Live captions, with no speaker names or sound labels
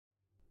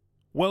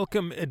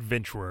Welcome,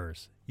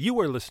 adventurers. You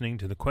are listening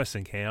to the Quests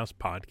and Chaos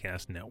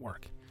Podcast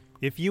Network.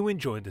 If you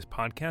enjoyed this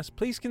podcast,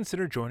 please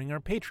consider joining our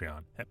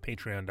Patreon at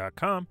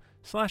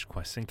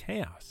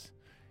patreon.com/questsandchaos.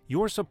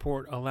 Your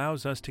support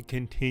allows us to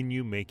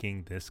continue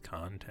making this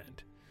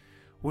content.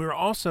 We're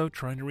also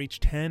trying to reach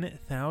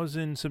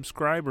 10,000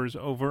 subscribers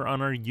over on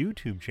our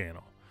YouTube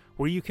channel,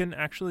 where you can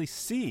actually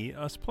see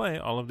us play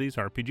all of these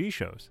RPG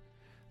shows.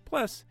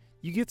 Plus,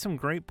 you get some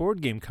great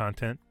board game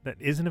content that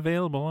isn't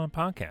available on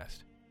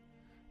podcast.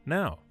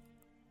 Now,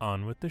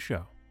 on with the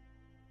show.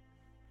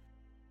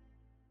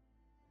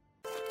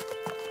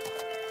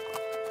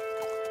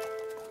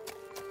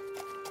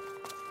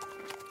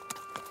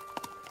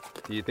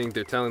 Do you think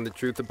they're telling the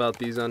truth about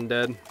these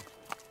undead?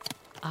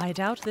 I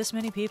doubt this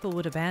many people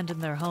would abandon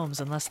their homes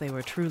unless they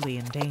were truly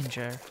in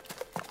danger.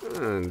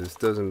 This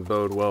doesn't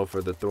bode well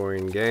for the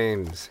Thorian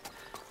Games.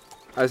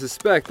 I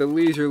suspect the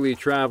leisurely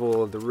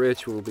travel of the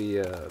rich will be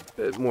a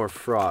bit more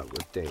fraught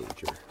with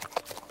danger.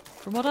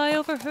 From what I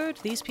overheard,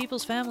 these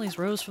people's families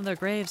rose from their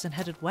graves and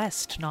headed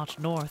west, not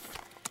north.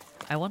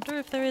 I wonder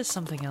if there is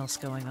something else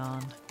going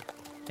on.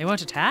 They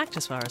weren't attacked,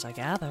 as far as I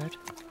gathered.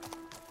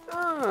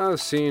 I've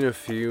seen a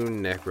few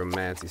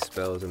necromancy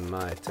spells in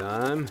my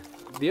time.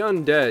 The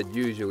undead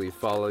usually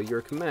follow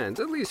your commands,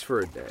 at least for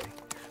a day.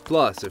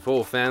 Plus, if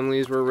whole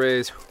families were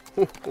raised,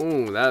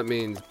 that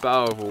means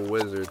powerful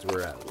wizards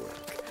were at work.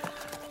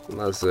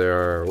 Unless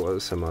there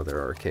was some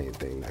other arcane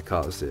thing that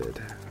caused it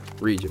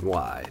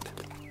region-wide.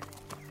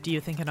 Do you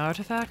think an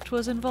artifact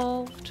was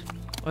involved?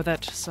 Or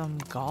that some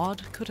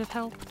god could have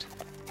helped?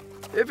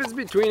 If it's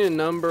between a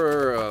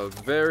number of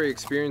very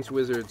experienced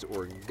wizards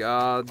or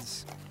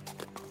gods,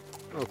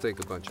 I'll take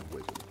a bunch of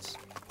wizards.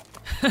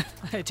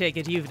 I take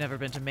it you've never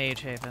been to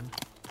Mage Haven.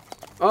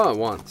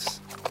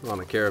 Once. On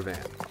a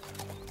caravan.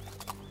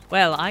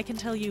 Well, I can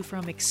tell you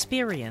from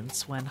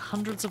experience, when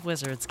hundreds of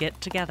wizards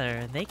get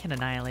together, they can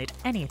annihilate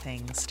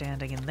anything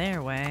standing in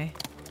their way.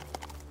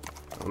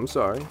 I'm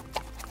sorry.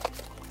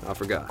 I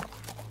forgot.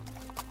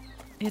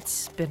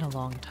 It's been a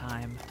long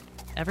time.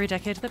 Every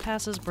decade that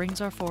passes brings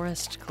our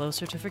forest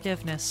closer to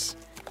forgiveness.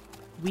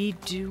 We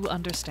do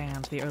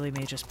understand the early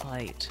mages'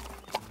 plight.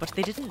 But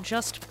they didn't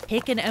just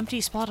pick an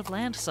empty spot of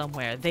land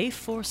somewhere. They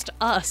forced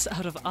us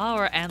out of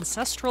our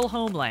ancestral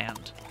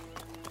homeland.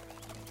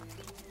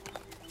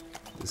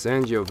 The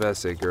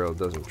Sangiovese girl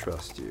doesn't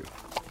trust you.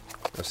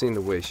 I've seen the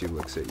way she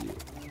looks at you.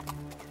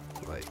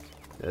 Like,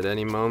 at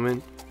any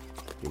moment,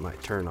 you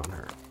might turn on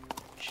her.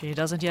 She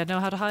doesn't yet know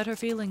how to hide her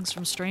feelings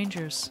from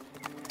strangers.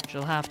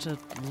 She'll have to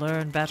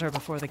learn better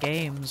before the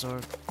games,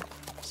 or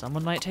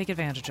someone might take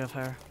advantage of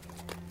her.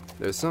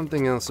 There's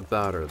something else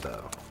about her,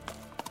 though.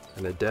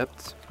 An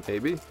adept,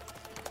 maybe?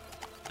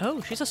 Oh,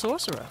 she's a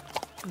sorcerer.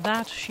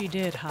 That she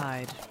did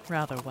hide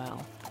rather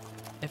well.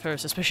 If her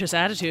suspicious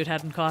attitude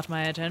hadn't caught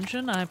my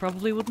attention, I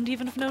probably wouldn't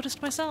even have noticed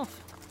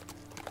myself.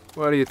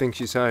 Why do you think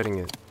she's hiding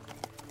it?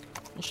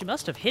 Well, she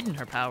must have hidden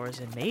her powers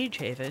in Mage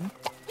Haven.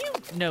 You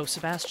know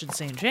Sebastian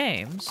St.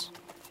 James.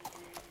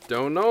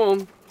 Don't know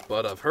him,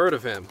 but I've heard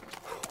of him.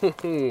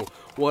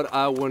 What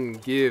I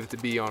wouldn't give to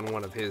be on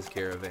one of his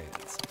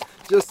caravans.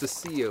 Just to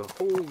see a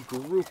whole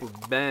group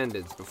of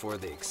bandits before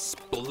they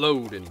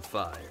explode in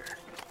fire.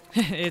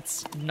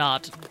 It's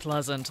not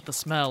pleasant. The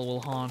smell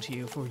will haunt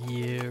you for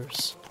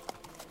years.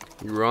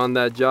 You were on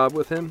that job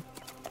with him?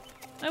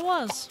 I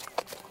was.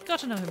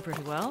 Got to know him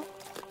pretty well.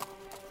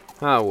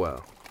 How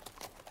well?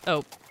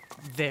 Oh,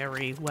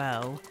 very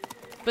well.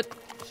 But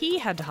he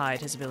had to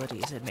hide his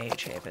abilities in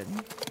Mage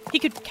Haven. He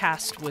could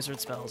cast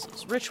wizard spells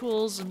as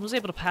rituals and was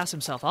able to pass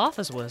himself off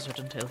as a wizard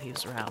until he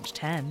was around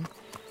 10.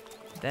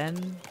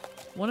 Then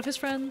one of his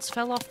friends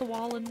fell off the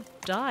wall and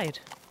died.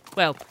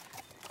 Well,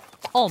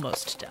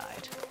 almost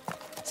died.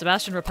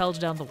 Sebastian rappelled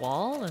down the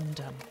wall, and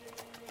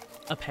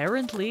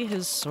apparently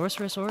his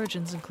sorceress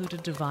origins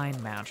included divine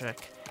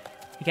magic.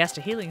 He cast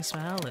a healing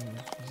spell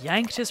and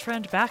yanked his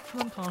friend back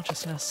from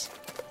unconsciousness.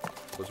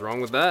 What's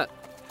wrong with that?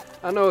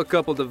 I know a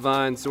couple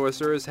divine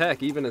sorcerers,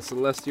 heck, even a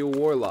celestial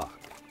warlock.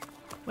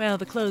 Well,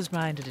 the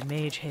closed-minded in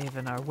Mage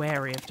Haven are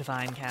wary of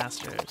divine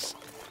casters.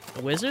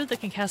 A wizard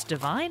that can cast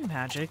divine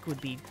magic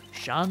would be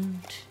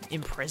shunned,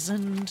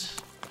 imprisoned,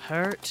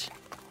 hurt,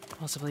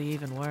 possibly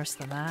even worse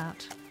than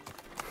that.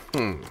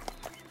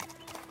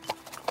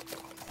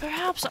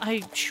 Perhaps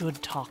I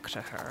should talk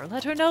to her,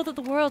 let her know that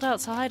the world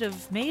outside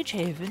of Mage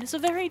Haven is a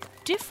very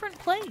different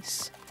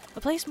place.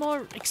 A place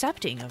more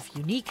accepting of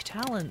unique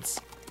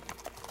talents.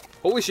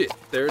 Holy shit,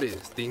 there it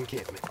is, the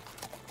encampment.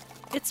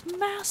 It's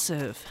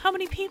massive. How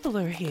many people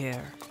are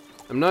here?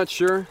 I'm not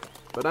sure,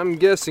 but I'm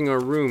guessing a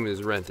room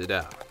is rented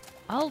out.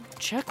 I'll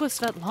check with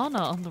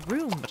Svetlana on the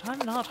room, but I'm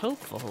not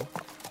hopeful.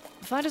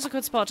 Find us a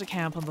good spot to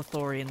camp on the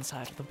Thorian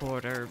side of the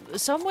border,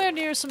 somewhere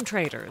near some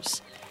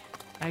traders.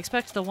 I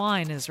expect the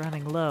wine is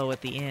running low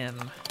at the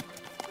inn.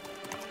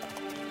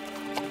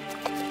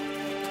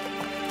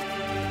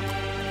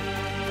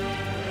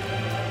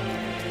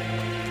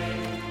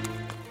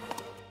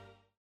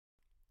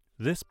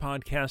 This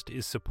podcast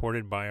is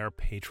supported by our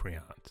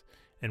Patreons,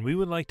 and we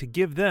would like to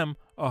give them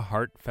a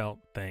heartfelt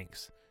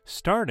thanks,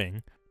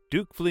 starting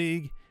Duke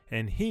Fleeg,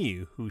 and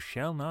He Who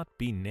Shall Not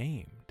Be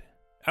Named.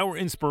 Our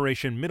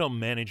Inspiration Middle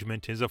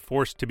Management is a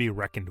force to be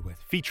reckoned with,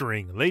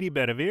 featuring Lady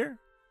Bedivere,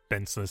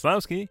 Ben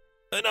Slislawski,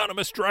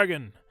 Anonymous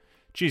Dragon,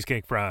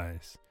 Cheesecake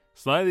Fries,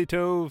 Slyly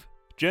Tove,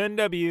 Jen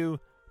W.,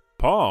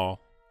 Paul,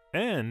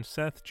 and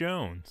Seth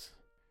Jones.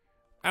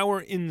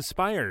 Our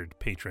inspired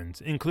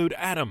patrons include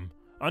Adam,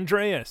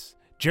 Andreas,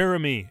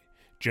 Jeremy,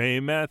 Jay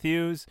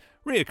Matthews,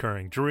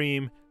 Reoccurring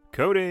Dream,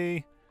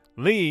 Cody,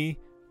 Lee,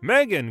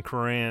 Megan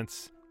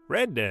Krantz,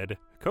 Red Dead,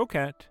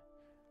 Coquette,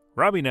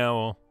 Robbie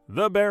Nowell,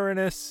 The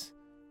Baroness,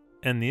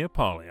 and the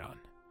Apollyon.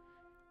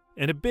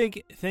 And a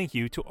big thank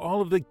you to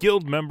all of the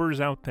guild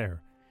members out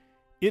there.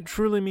 It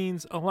truly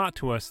means a lot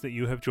to us that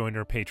you have joined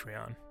our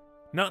Patreon.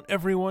 Not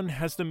everyone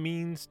has the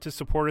means to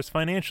support us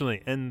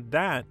financially, and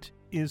that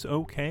is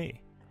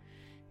okay.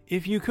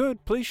 If you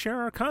could, please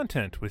share our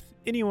content with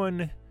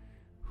anyone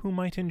who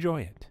might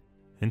enjoy it.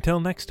 Until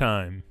next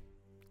time,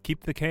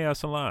 keep the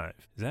chaos alive.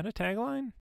 Is that a tagline?